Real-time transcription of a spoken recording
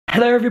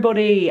Hello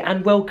everybody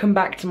and welcome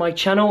back to my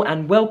channel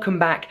and welcome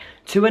back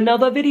to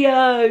another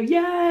video,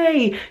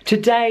 yay!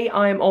 Today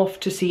I am off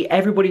to see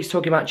Everybody's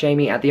Talking About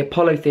Jamie at the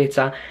Apollo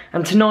Theatre,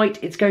 and tonight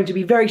it's going to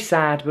be very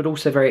sad but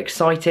also very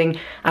exciting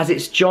as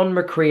it's John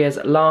McCrea's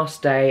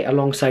last day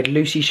alongside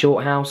Lucy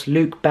Shorthouse,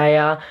 Luke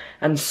Bayer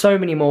and so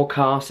many more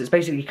casts. It's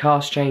basically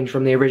cast change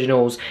from the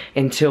originals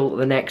until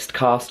the next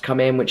cast come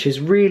in, which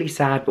is really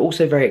sad but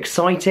also very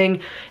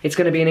exciting. It's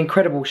going to be an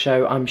incredible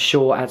show, I'm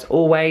sure, as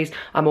always.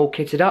 I'm all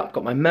kitted up,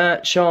 got my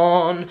merch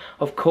on,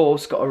 of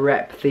course, got to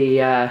rep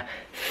the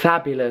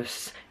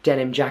fabulous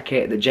denim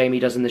jacket that Jamie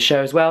does in the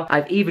show as well.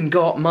 I've even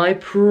got my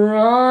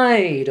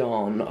Pride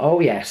on. Oh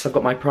yes, I've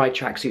got my Pride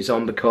tracksuits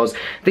on because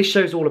this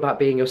show's all about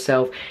being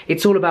yourself.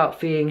 It's all about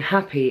being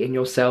happy in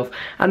yourself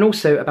and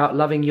also about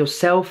loving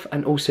yourself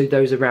and also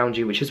those around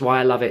you, which is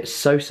why I love it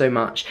so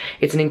much.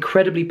 It's an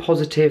incredibly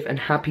positive and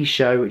happy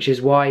show, which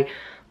is why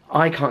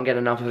I can't get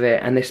enough of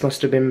it, and this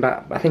must have been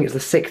about, I think it's the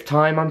 6th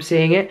time I'm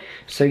seeing it.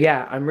 So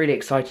yeah, I'm really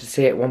excited to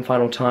see it one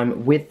final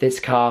time with this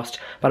cast,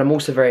 but I'm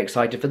also very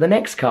excited for the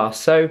next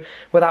cast. So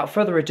without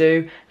further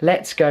ado,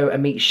 let's go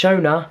and meet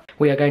Shona.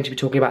 We are going to be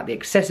talking about the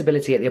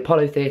accessibility at the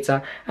Apollo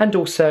Theatre and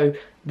also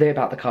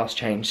about the cast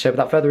change. So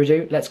without further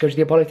ado, let's go to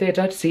the Apollo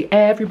Theatre to see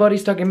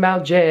Everybody's Talking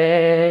About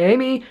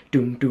Jamie.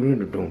 Doom,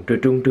 doom, doom, doom,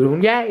 doom,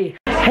 doom, yay!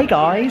 Hey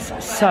guys,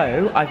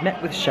 so I've met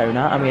with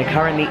Shona and we are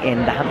currently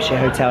in the Hampshire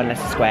Hotel in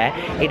Leicester Square.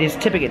 It is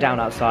tipping it down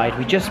outside.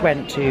 We just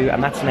went to a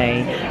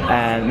matinee,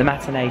 the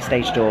matinee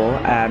stage door,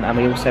 and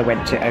we also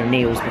went to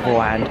O'Neill's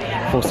beforehand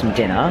for some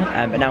dinner,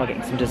 but now we're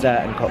getting some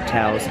dessert and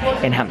cocktails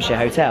in Hampshire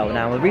Hotel.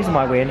 Now the reason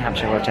why we're in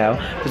Hampshire Hotel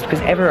was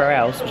because everywhere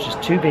else was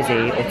just too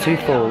busy or too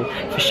full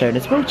for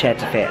Shona's wheelchair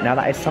to fit. Now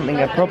that is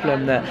a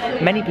problem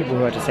that many people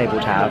who are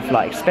disabled have,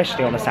 like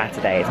especially on a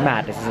Saturday. It's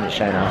madness, isn't it,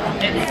 Shona?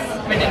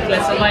 It's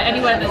ridiculous, and like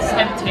anywhere that's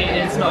empty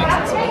is not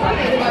accessible.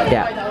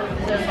 Yeah.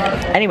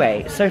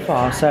 Anyway, so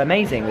far so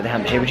amazing with the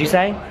Hampshire, would you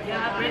say?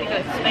 Yeah, really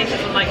good. Spaces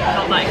are like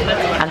not that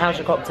expensive. And how's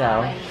your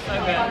cocktail? So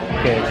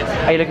good. Good.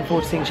 Are you looking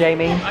forward to seeing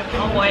Jamie? I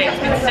can't wait. It's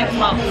been 6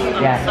 months.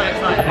 I'm so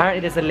excited. Apparently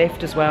there's a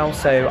lift as well,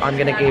 so I'm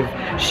going to give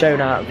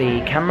Shona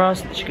the camera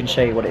so that she can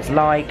show you what it's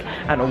like,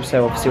 and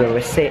also obviously where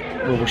we sit,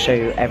 we will show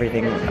you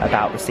everything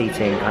about the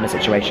seating kind of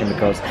situation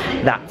because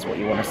that's what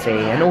you want to see,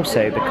 and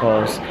also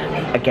because,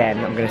 again,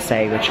 I'm going to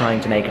say we're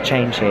trying to make a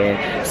change here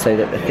so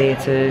that the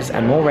theatres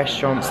and more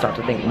restaurants start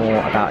to think more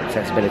about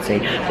accessibility.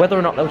 Whether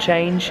or not they'll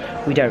change,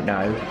 we don't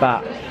know,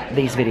 but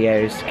these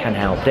videos can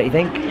help, don't you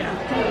think?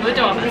 We'll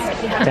do our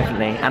best. Yeah.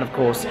 Definitely. And of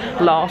course,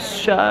 last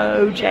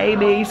show,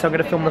 Jamie, so I'm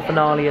going to film the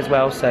finale as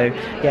well, so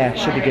yeah,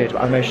 should be good.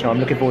 I'm emotional. I'm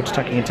looking forward to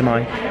tucking into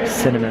my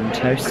cinnamon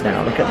toast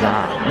now. Look at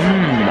that.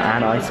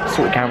 And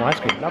salted caramel ice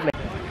cream. Lovely.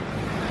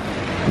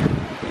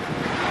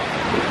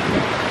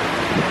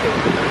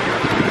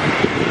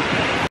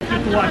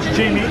 To watch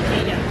Jamie.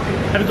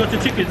 Have you got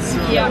your tickets?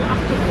 Yeah.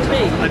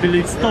 I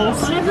believe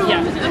stores.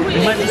 Yeah.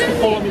 You might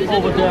just follow me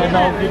over there and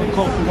I'll give a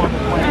call to one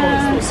of my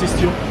colleagues to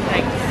assist you.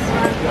 Thanks.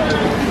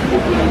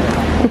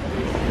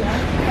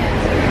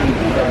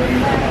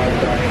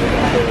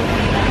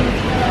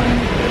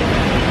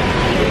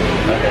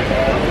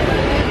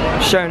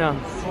 Shona.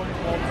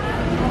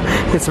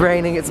 It's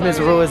raining, it's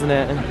miserable, isn't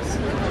it?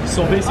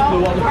 So basically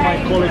one of my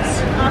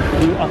colleagues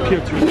will appear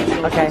to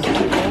you. Okay.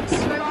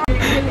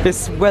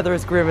 This weather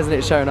is grim, isn't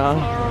it, Shona?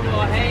 Horrible,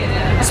 I hate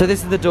it. So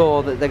this is the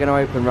door that they're going to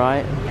open,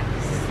 right?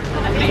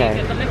 Yes. Okay.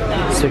 Get the lift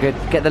down. So good.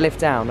 Get the lift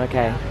down,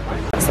 okay.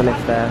 That's the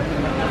lift there.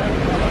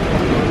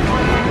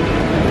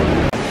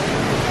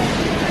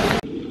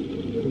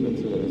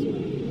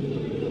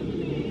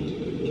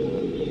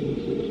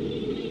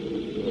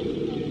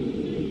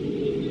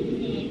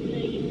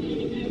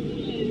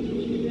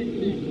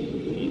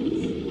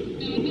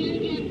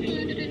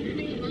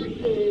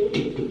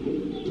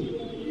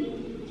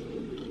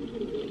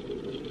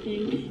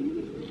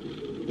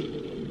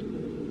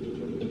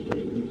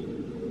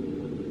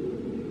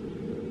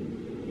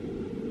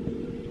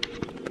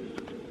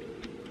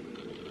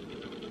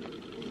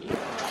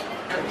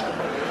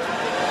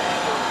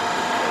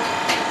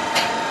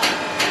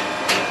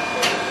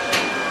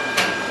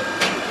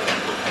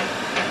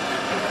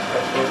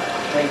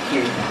 Thank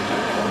you.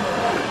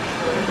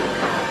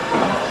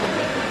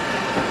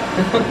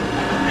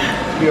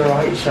 You're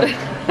right,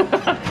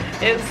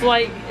 Shona. It's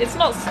like, it's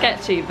not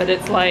sketchy, but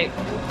it's like,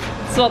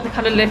 it's not the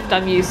kind of lift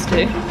I'm used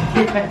to.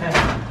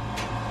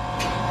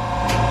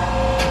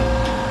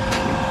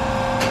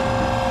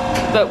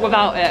 But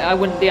without it, I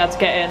wouldn't be able to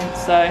get in,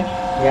 so.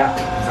 Yeah,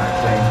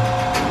 exactly.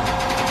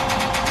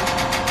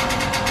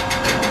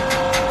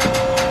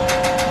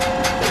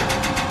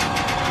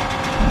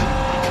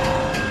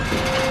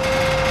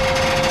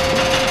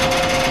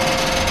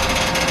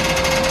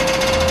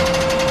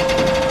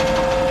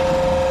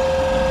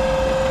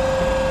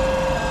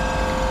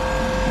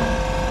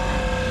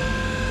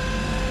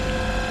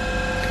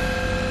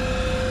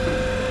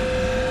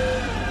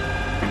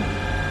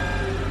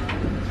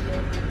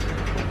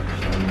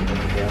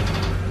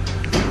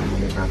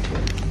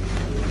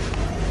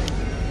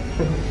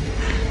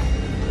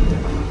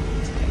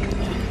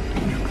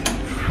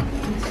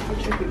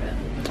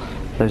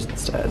 Those are the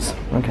stairs.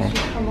 Okay.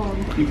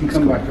 You can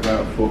come back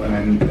about a foot and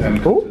then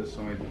come to the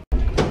side.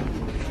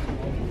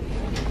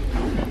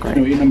 Great. Do you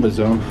know what your numbers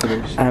are for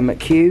this?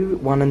 Q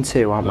 1 and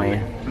 2, aren't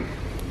we?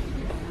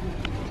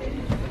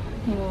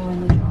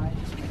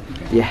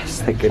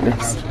 Yes, thank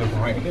goodness.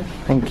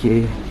 Thank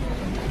you.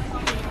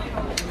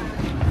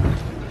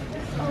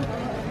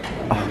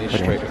 Oh,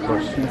 Straight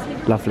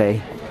across.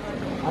 lovely.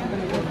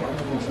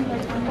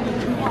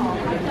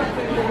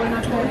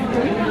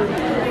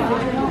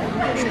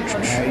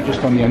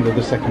 Just on the end of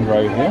the second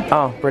row here.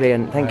 Oh,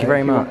 brilliant. Thank you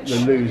very much.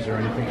 The loos or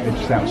anything, they're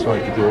just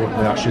outside the door.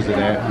 The ushers are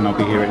there, and I'll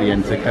be here at the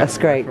end to That's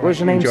great. What's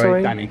your name, Enjoy,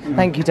 sorry? Danny.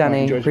 Thank you,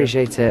 Danny. Enjoy,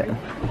 Appreciate it.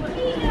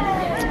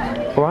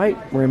 Alright,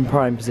 we're in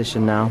prime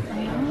position now.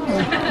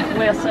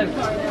 We are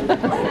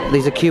soaked.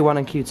 These are Q1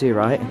 and Q2,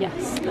 right?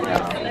 Yes.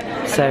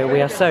 So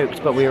we are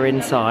soaked, but we were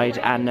inside,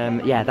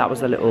 and yeah, that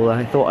was a little.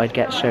 I thought I'd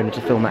get Shona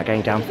to film that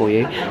going down for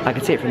you. I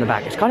could see it from the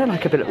back. It's kind of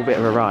like a little bit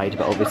of a ride,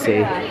 but obviously,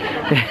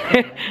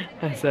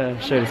 as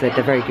Shona said,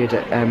 they're very good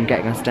at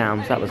getting us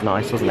down. So that was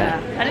nice, wasn't it?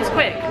 And it's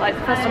quick. Like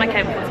the first time I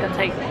came, it was going to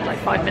take like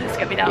 5 minutes to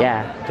get me down.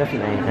 Yeah,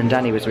 definitely. And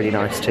Danny was really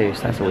nice too,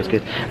 so that's always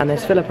good. And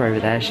there's Philippa over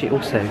there. She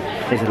also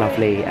is a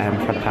lovely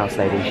front of house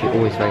lady. She's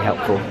always very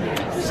helpful.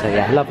 So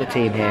yeah, love the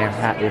team here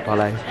at the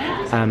Apollo.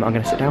 I'm going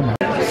to sit down now.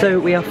 So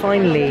we are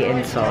finally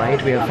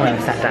inside. We are finally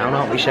sat down,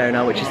 aren't we,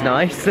 Shona? Which is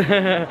nice.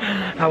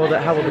 How are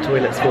the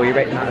toilets for you?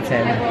 Rate them out of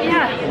 10.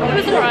 Yeah,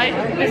 it was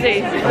alright.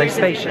 Busy. Are they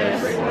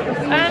spacious?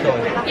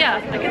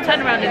 Yeah, I can turn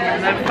around in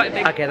them. They're quite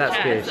big. Okay, that's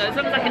chair, good. So as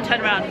long as I can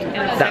turn around in the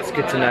That's same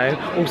good to corner.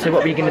 know. Also,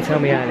 what were you going to tell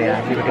me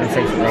earlier? You were going to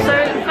say something. So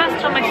the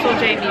first time I saw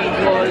Jamie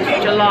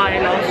was July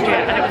last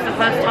year, and it was the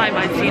first time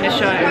I'd seen a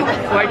show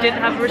where I didn't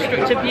have a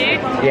restricted view.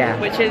 Yeah.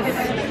 Which is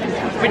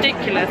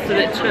ridiculous that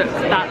it took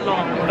that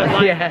long. But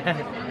like,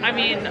 Yeah. I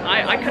mean,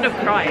 I could have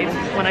cried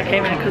when I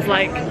came in because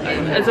like,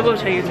 as a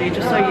wheelchair user, you're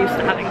just so used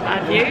to having a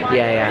bad view. Yeah,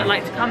 yeah. And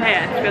like to come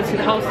here, to be able to see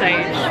the whole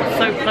stage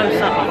so close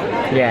up,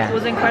 Yeah.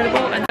 was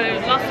incredible. And so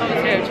last time I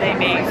was here at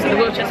Jamie, so the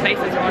wheelchair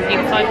spaces are on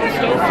either side of the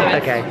store, so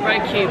it's Okay. row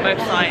queue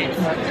both sides.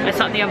 I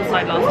sat on the other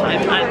side last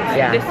time, and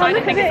Yeah. this side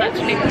I think is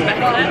actually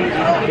better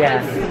because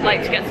Yeah.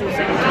 like to get to the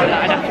second toilet,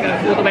 I'd have to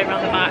go all the way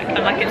around the back,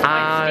 and like it's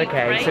Ah, quite steep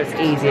okay. grade. So it's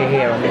easier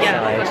here on this Yeah,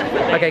 side.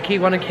 definitely. Okay,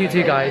 Q1 and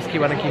Q2, guys.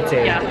 Q1 and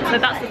Q2. Yeah, so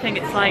that's the thing,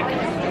 it's like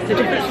the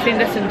difference between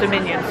this and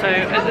Dominion. So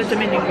at the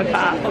Dominion with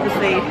that,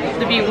 obviously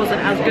the view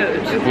wasn't as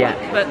good, Yeah.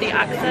 but the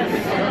access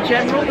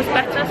general was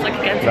better, so I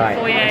could get to Right,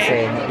 the foyer, I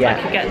see, yeah.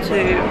 I could get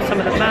to some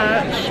of the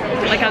merch,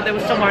 like how there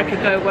was somewhere I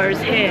could go,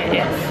 whereas here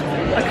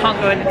it's, I can't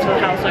go in until the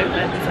house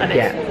opens, and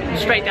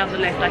it's straight down the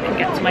lift I can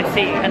get to my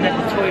seat, and then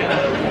the toilet,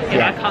 you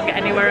know, Yeah. I can't get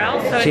anywhere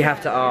else. So So you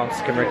have to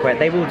ask and request.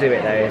 They will do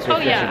it though, as oh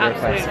yeah,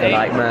 requests for absolutely.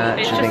 like merch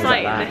it's and just things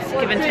like like that.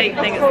 this give and take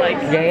thing. It's like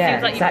Yeah,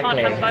 seems like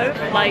exactly. you can't have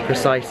both. Like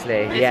Precisely,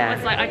 it's yeah.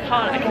 almost like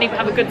I can either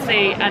have a good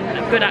seat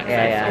and good access,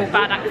 Yeah, yeah. or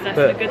bad access and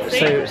a But good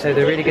seat. so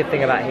the really good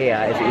thing about here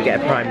is that you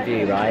get a prime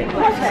view, right?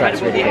 So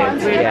that's really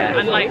good. Really Yeah. good.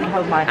 And like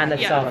And the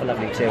yeah. staff are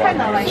lovely too, aren't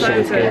they? So Which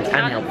is good and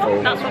That-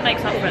 helpful. That's what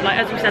makes up for it. Like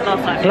as we said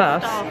last time.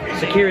 Plus, staff-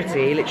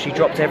 security literally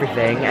dropped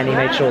everything and he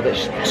made sure that,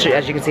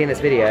 as you can see in this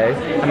video,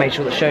 I made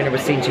sure that Shona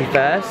was seen to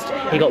first.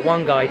 He got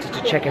one guy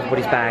to check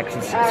everybody's bags,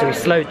 and so he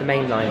slowed the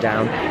main line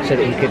down so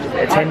that he could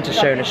attend to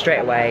Shona straight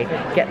away,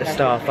 get the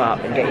staff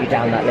up and get you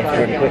down that lift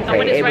really And when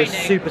quickly. it's It was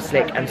raining, super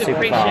slick and super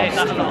appreciate fast.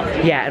 that a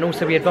lot. Yeah, and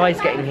also we advise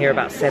getting here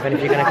about 7 if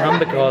you're going to come,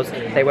 because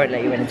they won't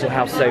let you in until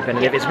house is open.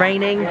 And if it's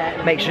raining,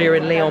 make sure you're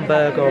in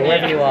Leonberg or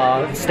wherever you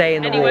are, stay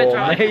in the Anywhere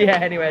warm. dry. Yeah,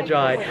 anywhere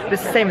dry. But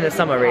it's the same in the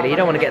summer really. You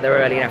don't want to get there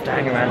early and have to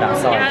hang around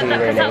outside, Yeah, do you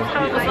that's really?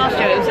 how it was last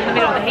year. It was in the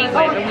middle of the heat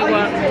wave, and we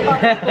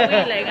were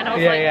wheeling, and I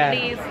was Yeah, like, yeah.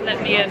 please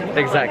let me in.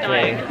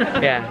 Exactly.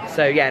 Yeah.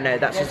 So yeah, no,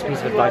 that's just a piece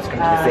of advice coming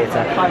to the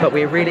theatre. But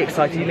we're really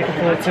excited. Are you looking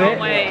forward to it?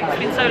 Can't wait. It's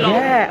been so long.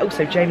 Yeah.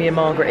 Also, Jamie and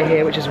Margaret are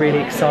here, which is really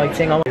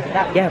exciting.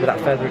 Yeah. Without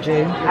further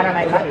ado,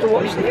 I have to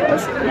watch the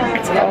first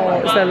act. Oh,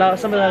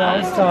 it's some of their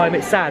last time.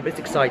 It's sad, but it's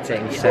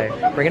exciting. So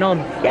bring it on.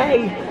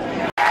 Yay.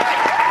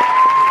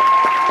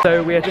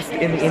 So we are just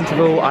in the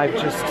interval. I've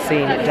just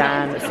seen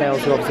Dan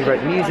Sales, who obviously wrote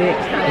the music.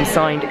 He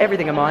signed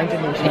everything of mine,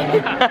 didn't he?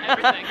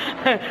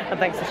 And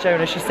thanks to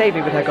Shona, she saved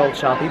me with her gold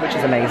Sharpie, which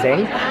is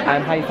amazing. How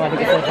are you finding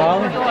it so far? Oh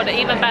my god,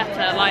 even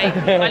better. Like,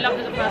 I loved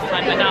it the first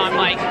time, but now I'm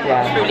like,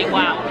 Yeah. truly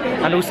wow.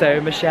 And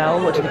also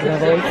Michelle, what do you think of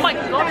her voice? Oh my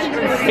god, she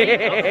can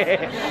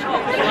sing.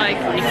 Shocked, like,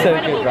 So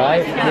incredible good,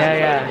 right? voice.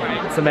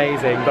 Yeah, it's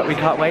amazing. But we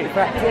can't wait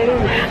for acting.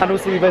 And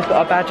also we both got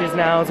our badges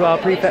now as well,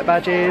 prefect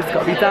badges,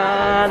 got to be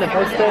done, and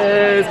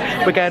posters.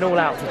 We're going all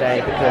out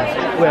today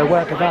because we're a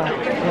work of art.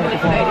 Work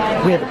of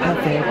art. We're the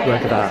perfect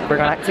work of art. We're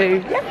going act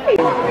 2. Yay!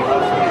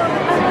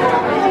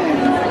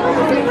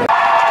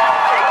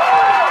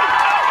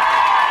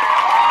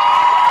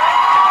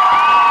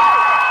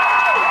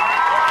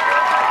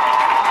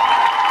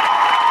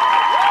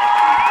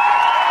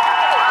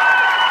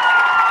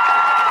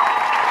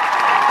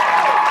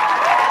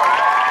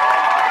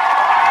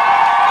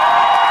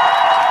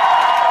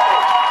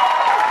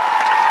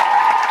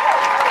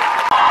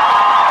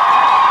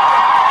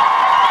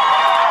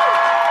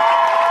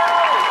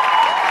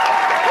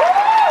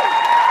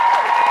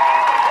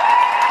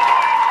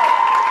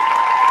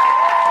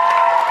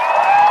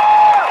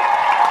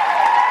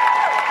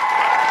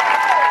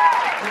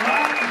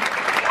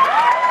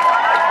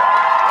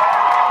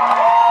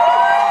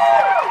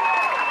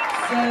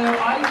 So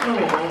I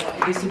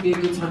thought this would be a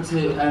good time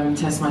to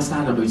test my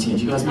stand-up routine.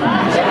 Do you guys mind? I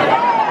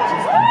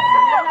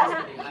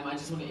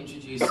just want to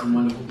introduce some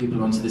wonderful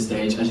people onto the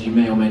stage. As you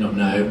may or may not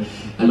know,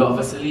 a lot of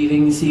us are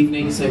leaving this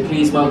evening, so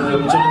please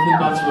welcome Jonathan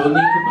Butterwell,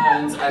 Nika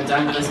Burns, and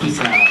Dan Gillespie.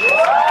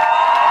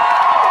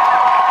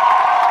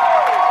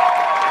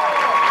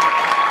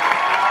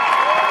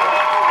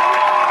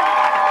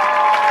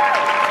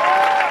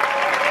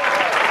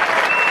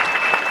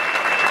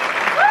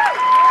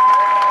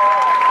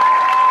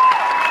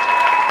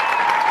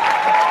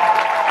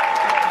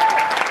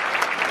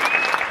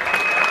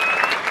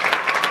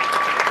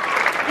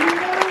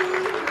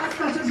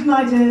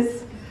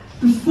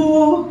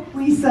 Before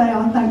we say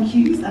our thank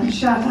yous and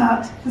shout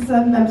out for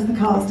certain members of the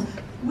cast,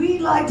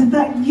 we'd like to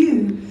thank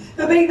you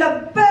for being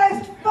the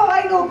best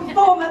final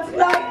performance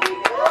night.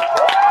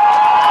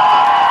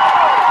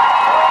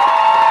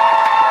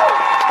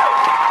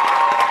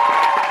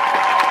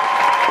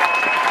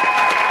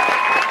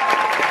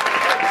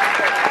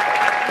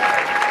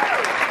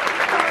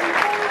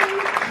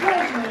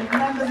 Treasured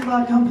members of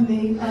our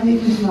company and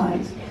even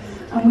tonight,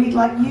 and we'd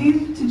like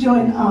you to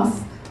join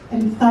us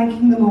in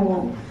thanking them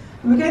all.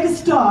 We're going to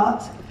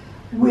start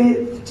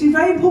with two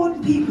very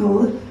important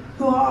people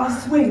who are our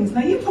swings.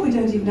 Now, you probably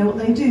don't even know what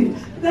they do.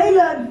 They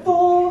learn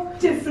 4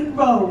 different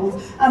roles,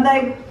 and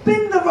they've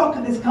been the rock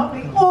of this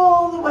company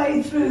all the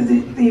way through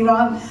the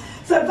run.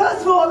 So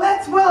first of all,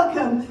 let's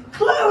welcome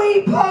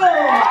Chloe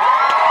Poe.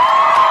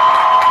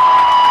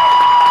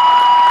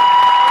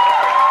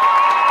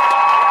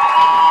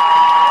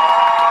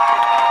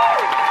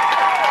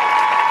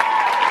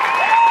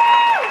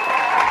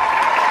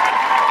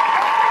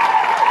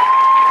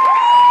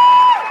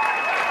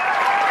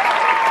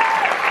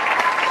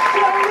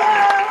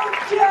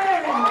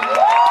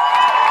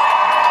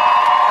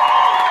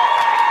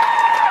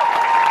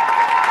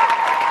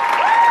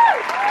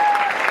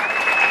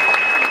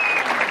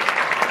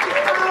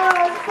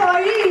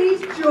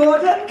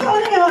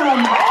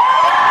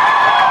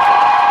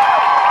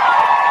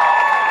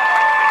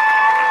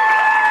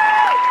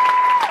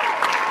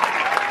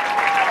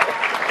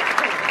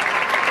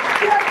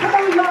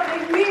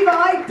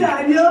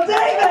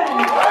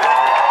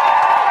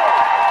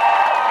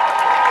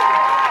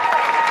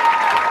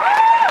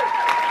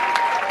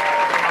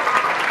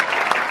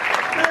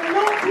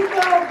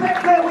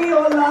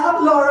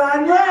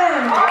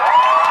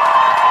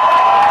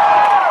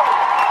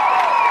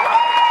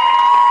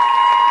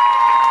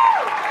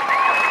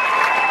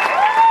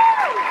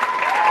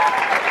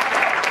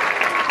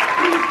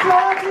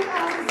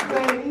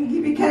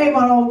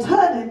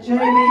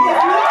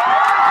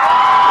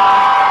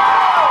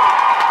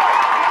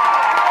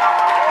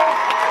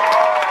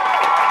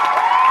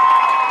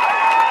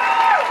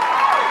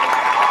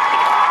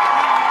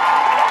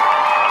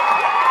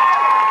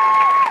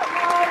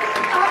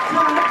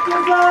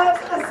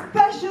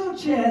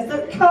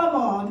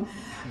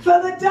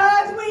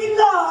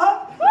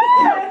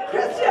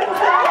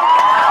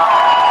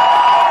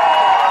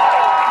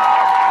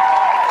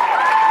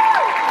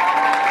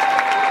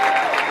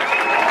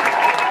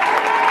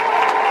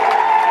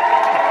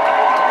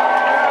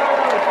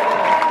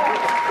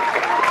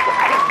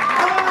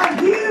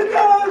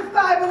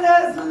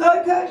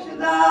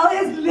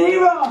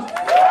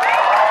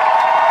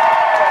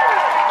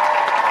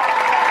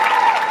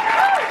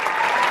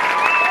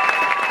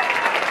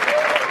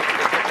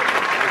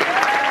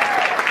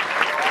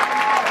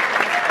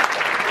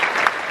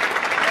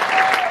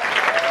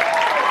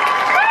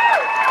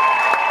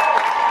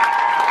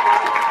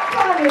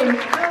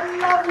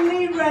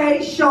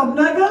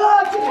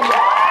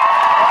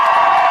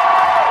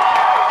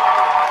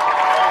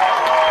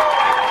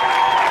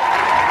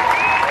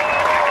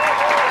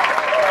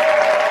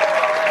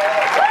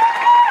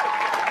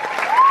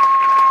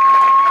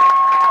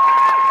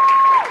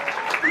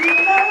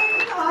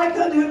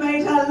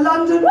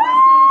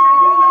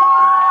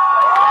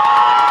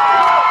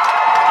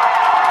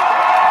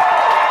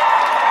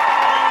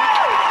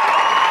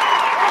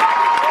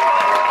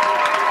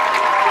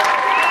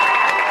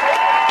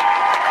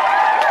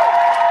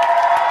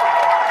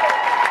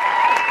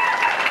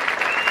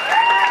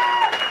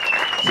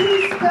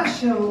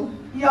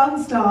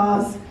 Young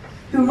stars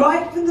who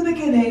right from the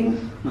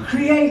beginning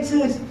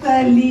created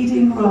their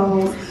leading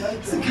roles.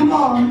 So come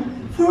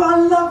on, for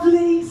our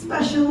lovely,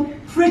 special,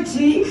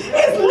 pretty,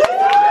 it's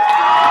Laetitia!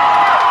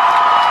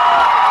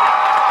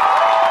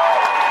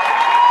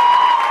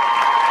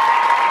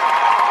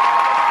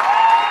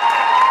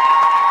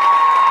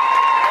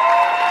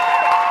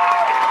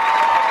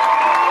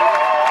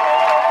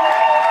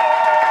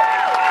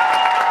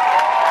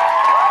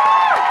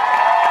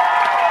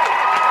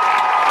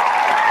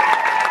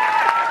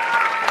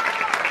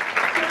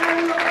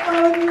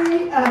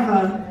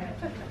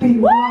 Be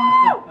one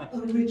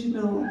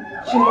original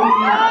Jamie.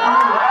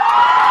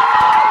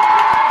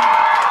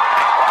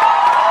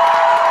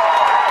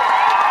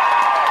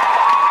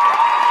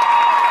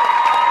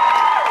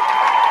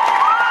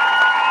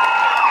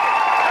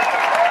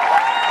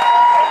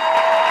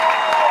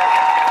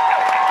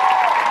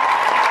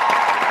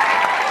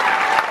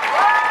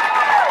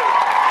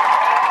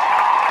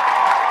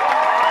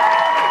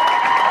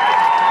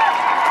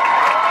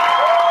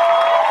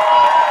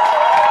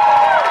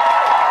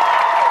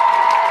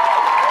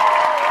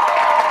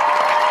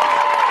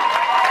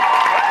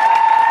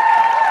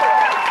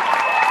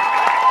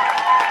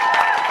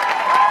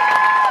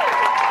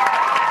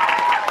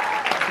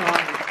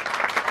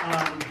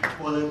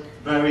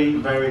 very,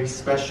 very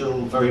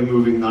special, very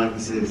moving night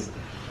this is.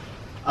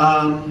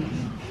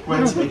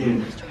 Where to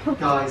begin?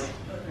 Guys,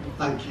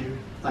 thank you,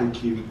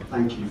 thank you,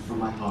 thank you from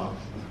my heart.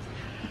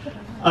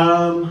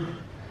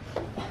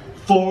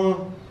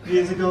 4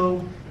 years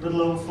ago, a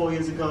little over 4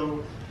 years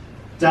ago,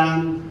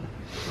 Dan,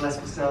 Les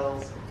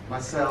Purcells,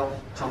 myself,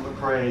 Tom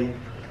McRae,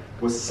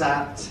 was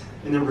sat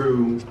in a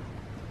room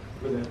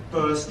with a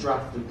first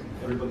draft of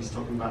Everybody's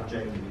Talking About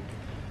Jamie,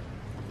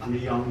 and a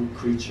young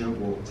creature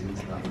walked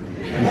into that room.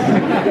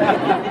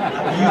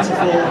 A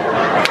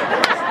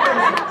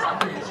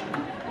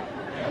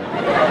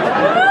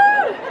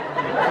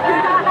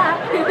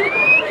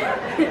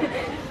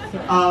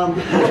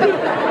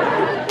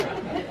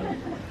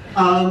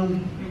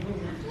beautiful,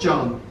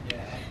 John.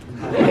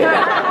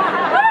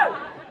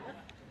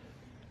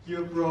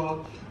 You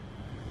brought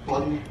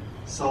body,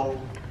 soul,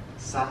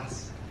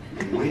 sass,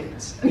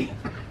 wit,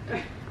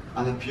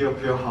 and a pure,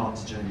 pure heart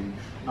to Jamie.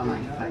 And I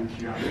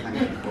thank you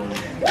for it.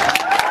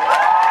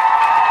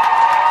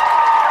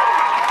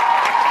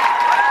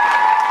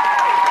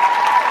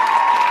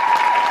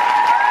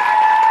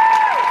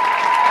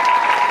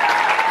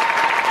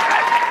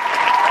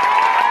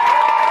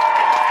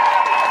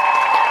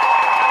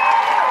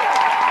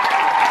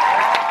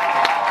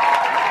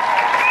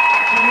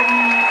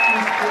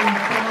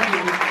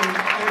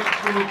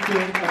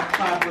 Everything of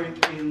fabric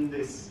in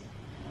this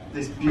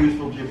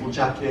beautiful, beautiful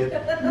jacket.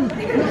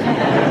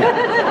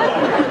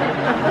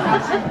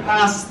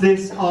 Pass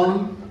this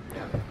on.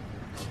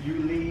 You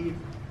leave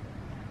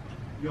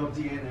your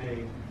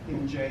DNA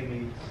in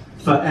Jamie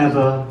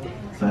forever,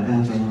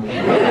 forever.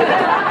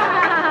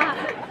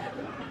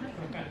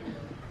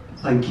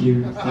 Thank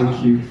you,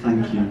 thank you,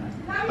 thank you.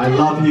 I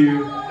love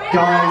you,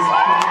 guys.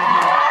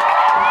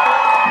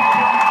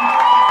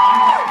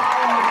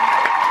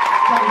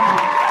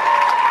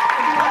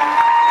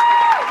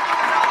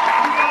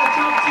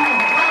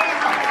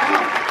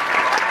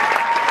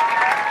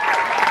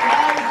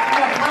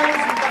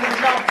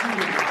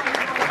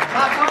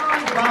 Back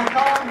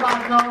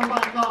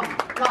on.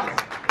 Guys,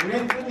 we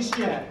ain't finished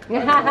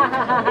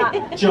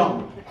yet.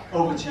 John,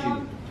 over to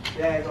you.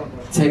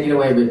 Take it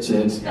away,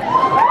 Richard.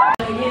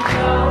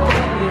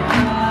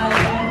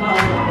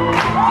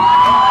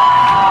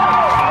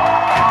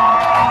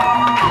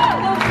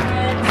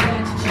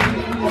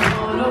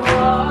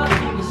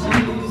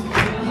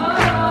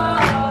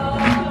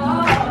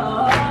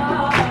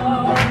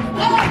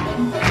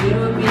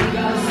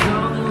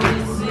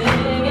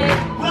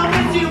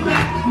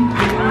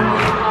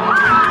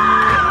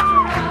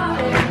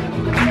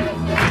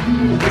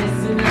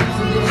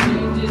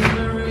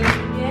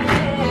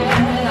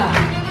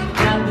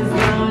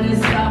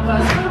 Stop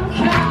us from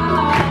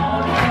coming.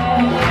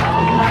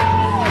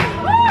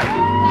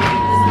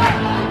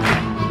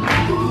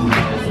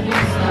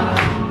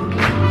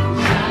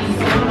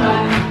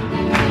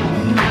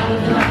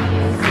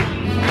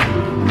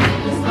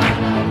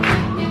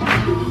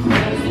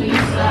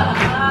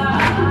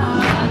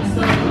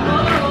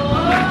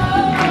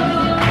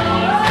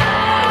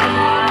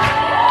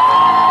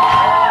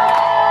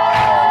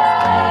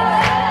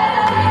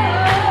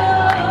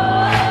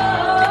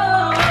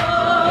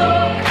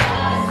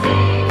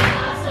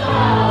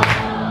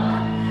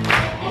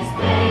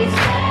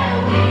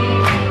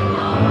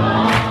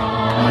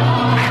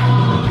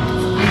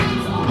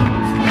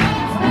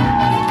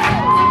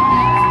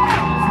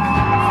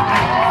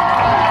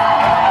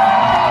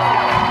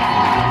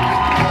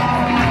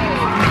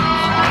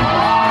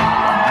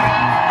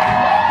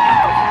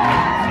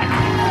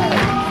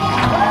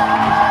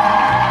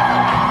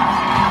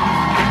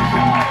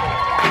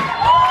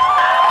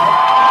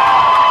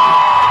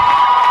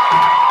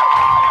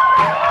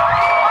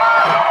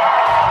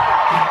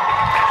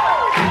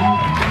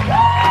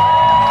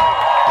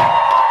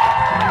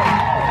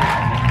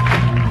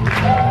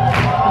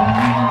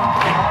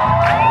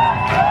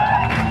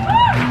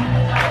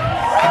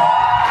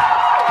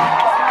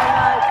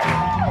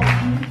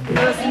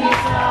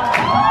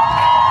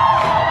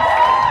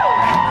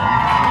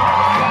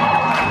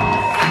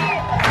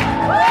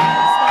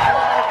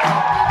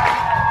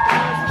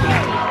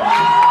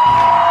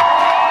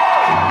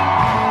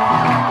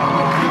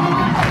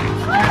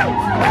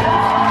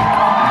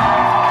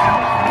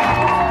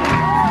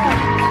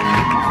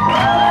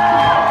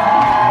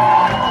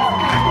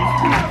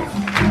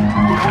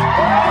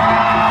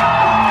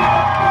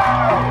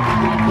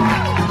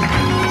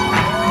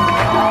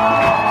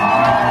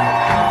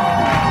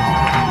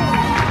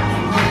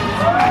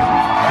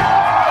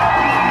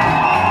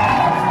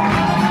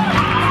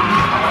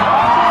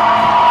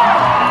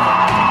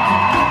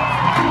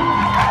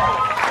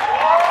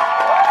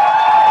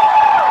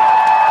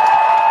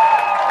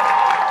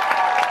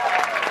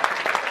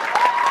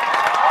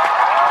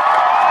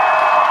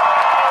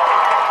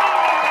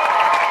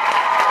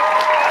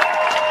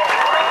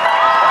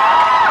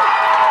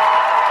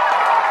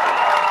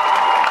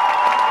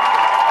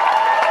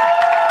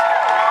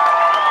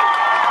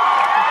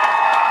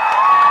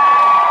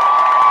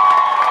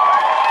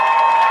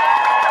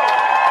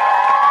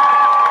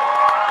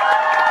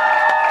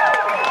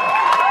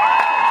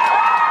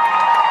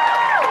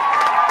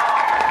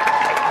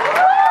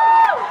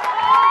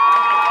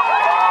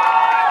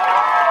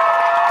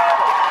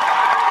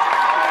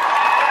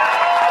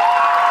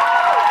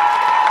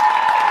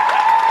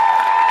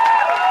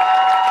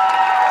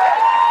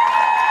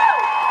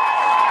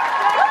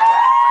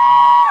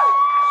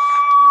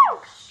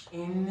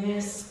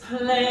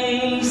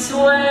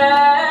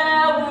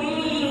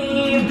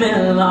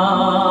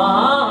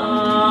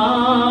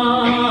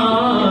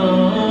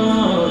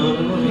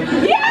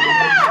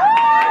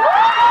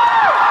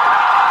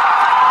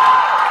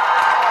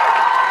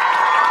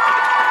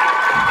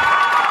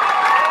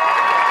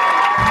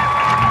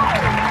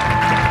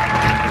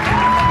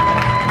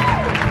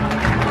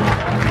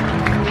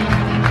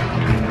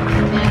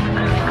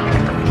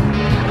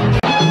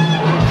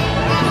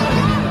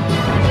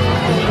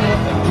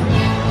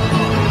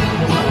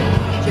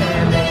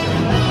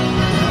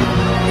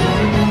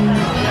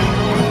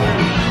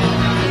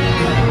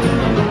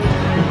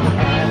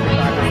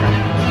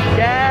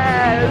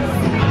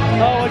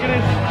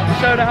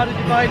 how did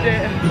you find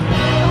it?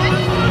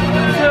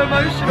 So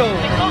emotional.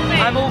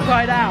 I'm all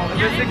cried out.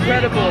 It was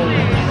incredible.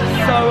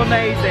 So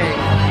amazing.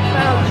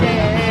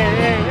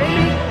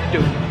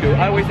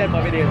 I always end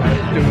my videos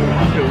like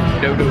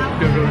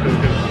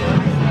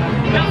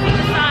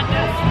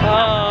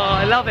Oh,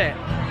 I love it.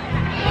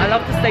 I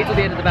love to stay till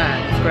the end of the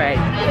band. It's great.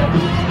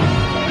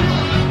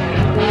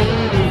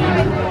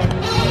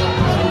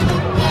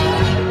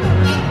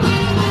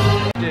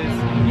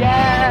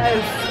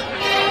 Yes!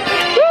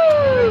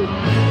 Woo!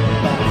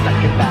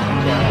 Second back,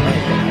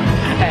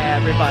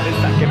 everybody's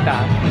second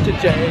back to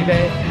JV.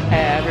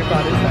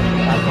 Everybody's second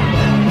back.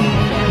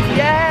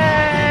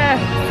 Yes!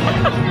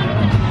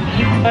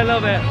 I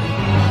love it.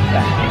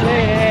 Back to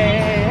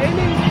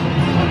Jamie.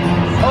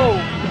 Oh!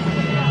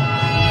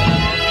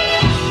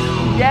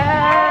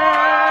 Yes!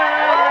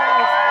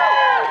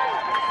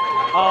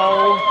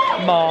 Oh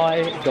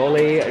my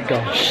golly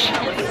gosh.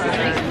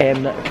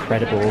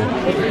 Incredible.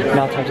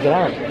 Now time to get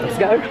out. Let's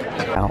go.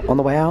 Out. On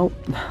the way out.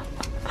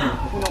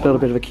 A little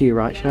bit of a queue,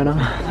 right, Shona?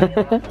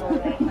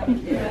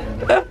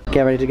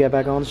 Get ready to get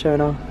back on,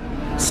 Shona.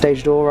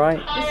 Stage door, right?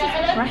 This is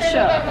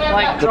pressure.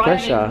 Like The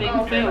pressure. Do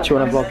you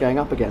want to vlog going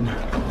up again?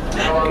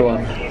 Go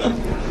on.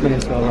 May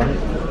as well, right?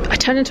 I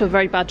turn into a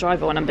very bad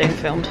driver when I'm being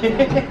filmed.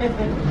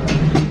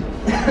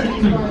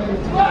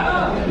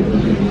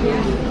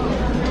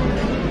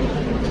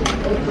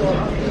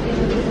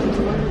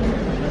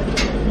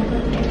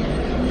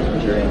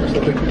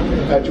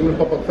 Do you want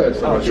to pop up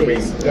first? Oh,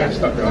 cheers. Yeah,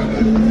 stuck behind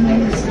there.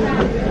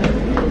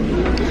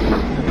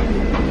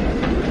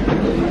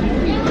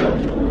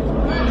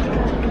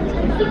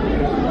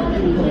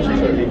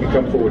 So if you can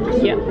come forward just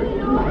a little bit.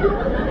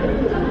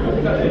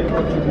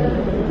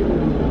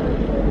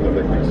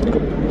 Lovely, thanks.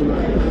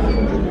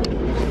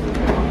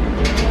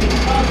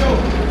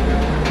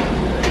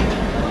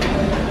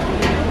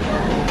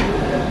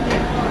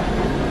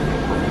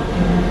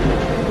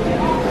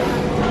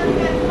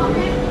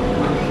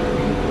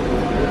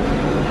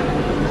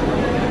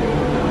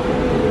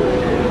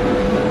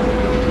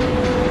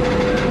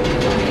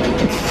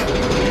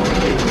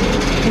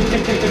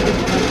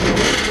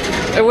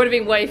 It would have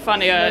been way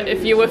funnier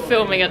if you were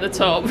filming at the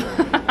top.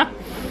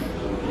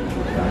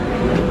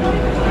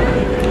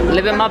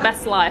 Living my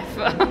best life.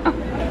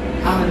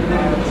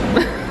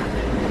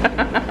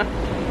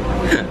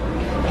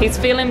 He's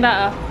feeling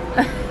better.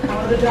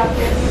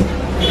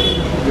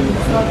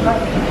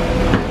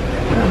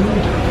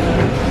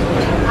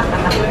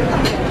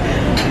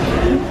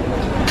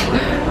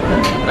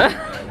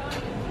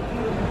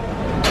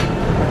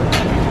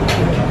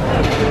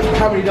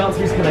 How many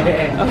dancers can I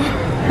get in?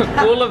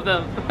 All of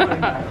them.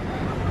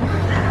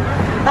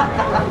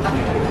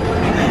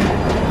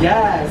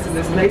 Yes, in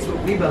this place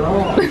where we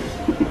belong.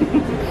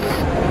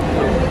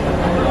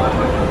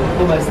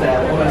 Almost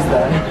there, almost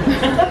there.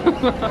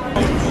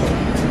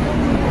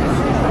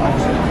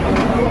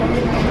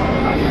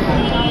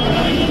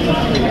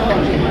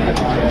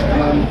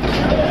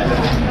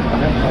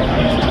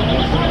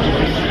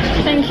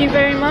 Thank you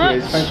very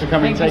much. Thanks for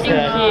coming. Take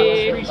care. Thank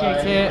you.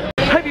 Appreciate it.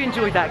 Hope you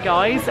enjoyed that,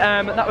 guys.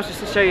 That was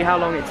just to show you how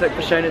long it took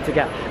for Shona to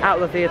get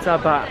out of the theatre,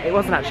 but it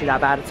wasn't actually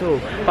that bad at all.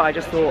 But I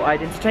just thought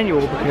I'd entertain you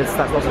all because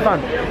that's lots of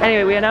fun.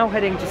 Anyway, we are now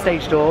heading to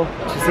stage door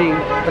to see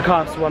the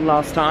cast one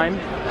last time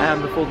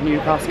before the new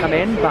cast come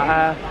in.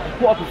 But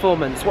what a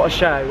performance, what a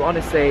show.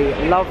 Honestly,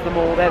 love them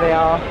all. There they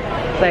are.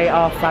 They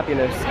are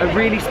fabulous. A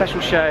really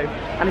special show.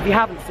 And if you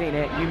haven't seen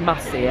it, you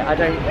must see it. I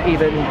don't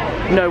even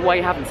know why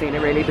you haven't seen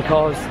it really,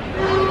 because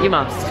you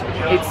must.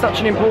 It's such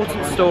an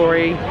important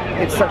story.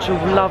 It's such a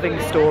loving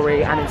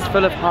story, and it's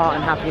full of heart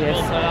and happiness,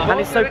 and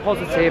it's so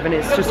positive, and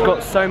it's just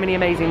got so many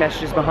amazing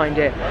messages behind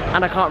it,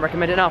 and I can't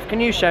recommend it enough. Can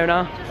you,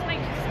 Shona? It just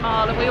makes you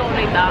smile, and we all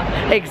need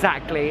that.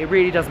 Exactly, it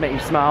really does make you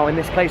smile in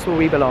this place where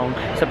we belong.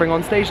 So bring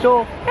on stage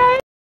door. Yay!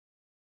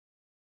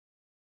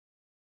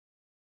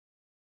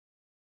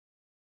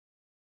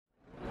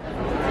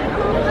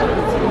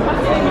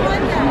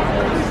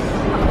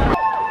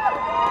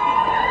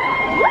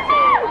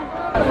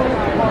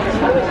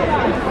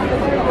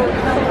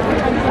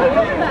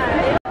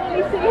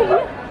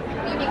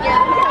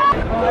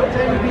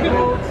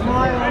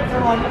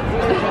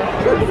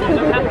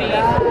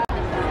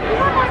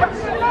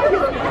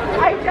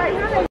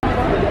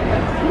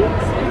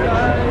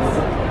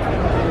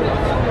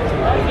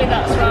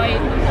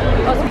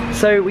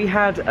 So we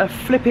had a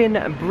flippin'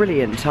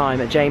 brilliant time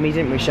at Jamie,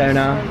 didn't we,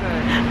 Shona?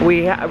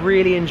 We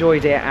really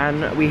enjoyed it,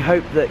 and we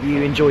hope that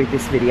you enjoyed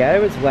this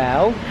video as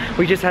well.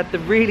 We just had the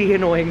really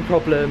annoying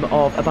problem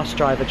of a bus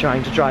driver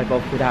trying to drive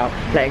off without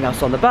letting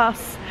us on the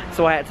bus.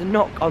 So I had to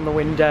knock on the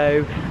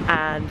window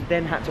and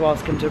then had to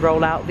ask him to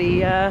roll out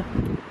the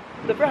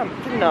ramp,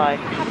 didn't I?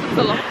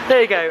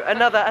 There you go,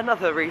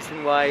 another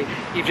reason why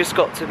you've just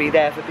got to be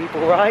there for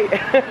people, right?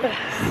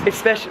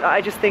 Especially,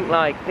 I just think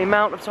like the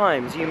amount of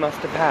times you must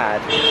have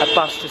had a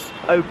bus just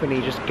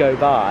openly just go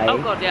by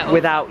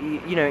without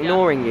you know,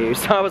 ignoring you.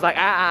 So I was like,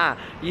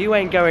 you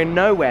ain't going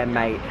nowhere,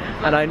 mate.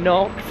 And I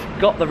knocked,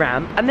 got the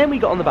ramp, and then we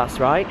got on the bus,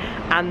 right?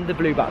 And the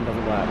blue button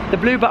doesn't work. The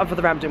blue button for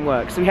the ramp didn't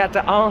work, so we had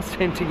to ask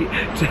him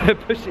to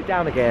push it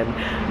down again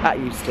at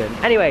Euston.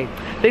 Anyway,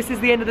 this is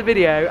the end of the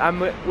video, and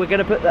we're going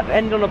to put the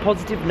end on a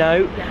positive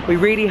note. We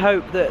really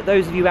hope that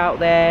those of you out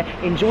there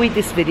enjoyed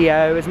this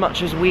video as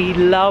much as we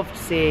loved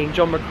seeing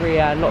John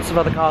McCrea and lots of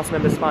other cast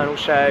members' final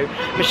show.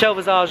 Michelle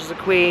Visage as a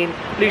queen,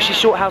 Lucy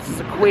Shorthouse as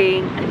a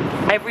queen.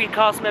 Every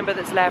cast member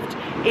that's left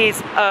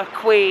is a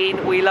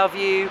queen. We love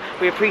you,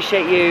 we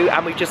appreciate you,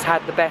 and we've just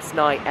had the best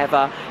night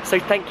ever. So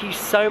thank you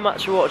so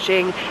much for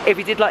watching. If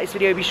you did like this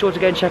video, be sure to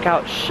go and check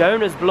out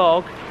Shona's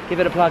blog. Give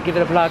it a plug, give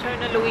it a plug.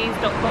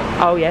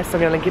 ShonaLouise.com. Oh yes, I'm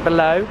going to link it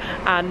below.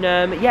 And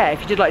yeah, if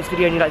you did like this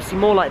video and you'd like to see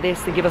more like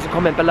this, then give us a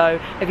comment below.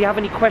 If you have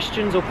any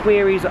questions or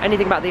queries or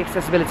anything about the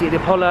accessibility at the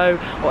Apollo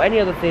or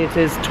any other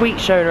theatres, tweet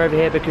Shona over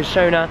here, because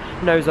Shona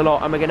knows a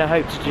lot, and we're going to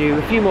hope to do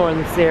a few more in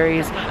the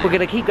series. We're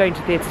going to keep going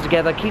to theatres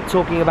together, keep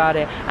talking about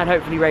it, and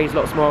hopefully raise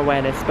lots more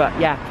awareness. But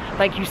yeah,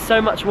 thank you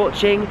so much for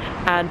watching,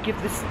 and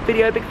give this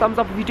video a big thumbs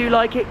up if you do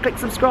like it. Click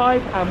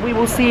subscribe, and we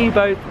will see you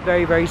both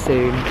very, very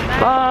soon.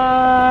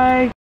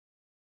 Bye!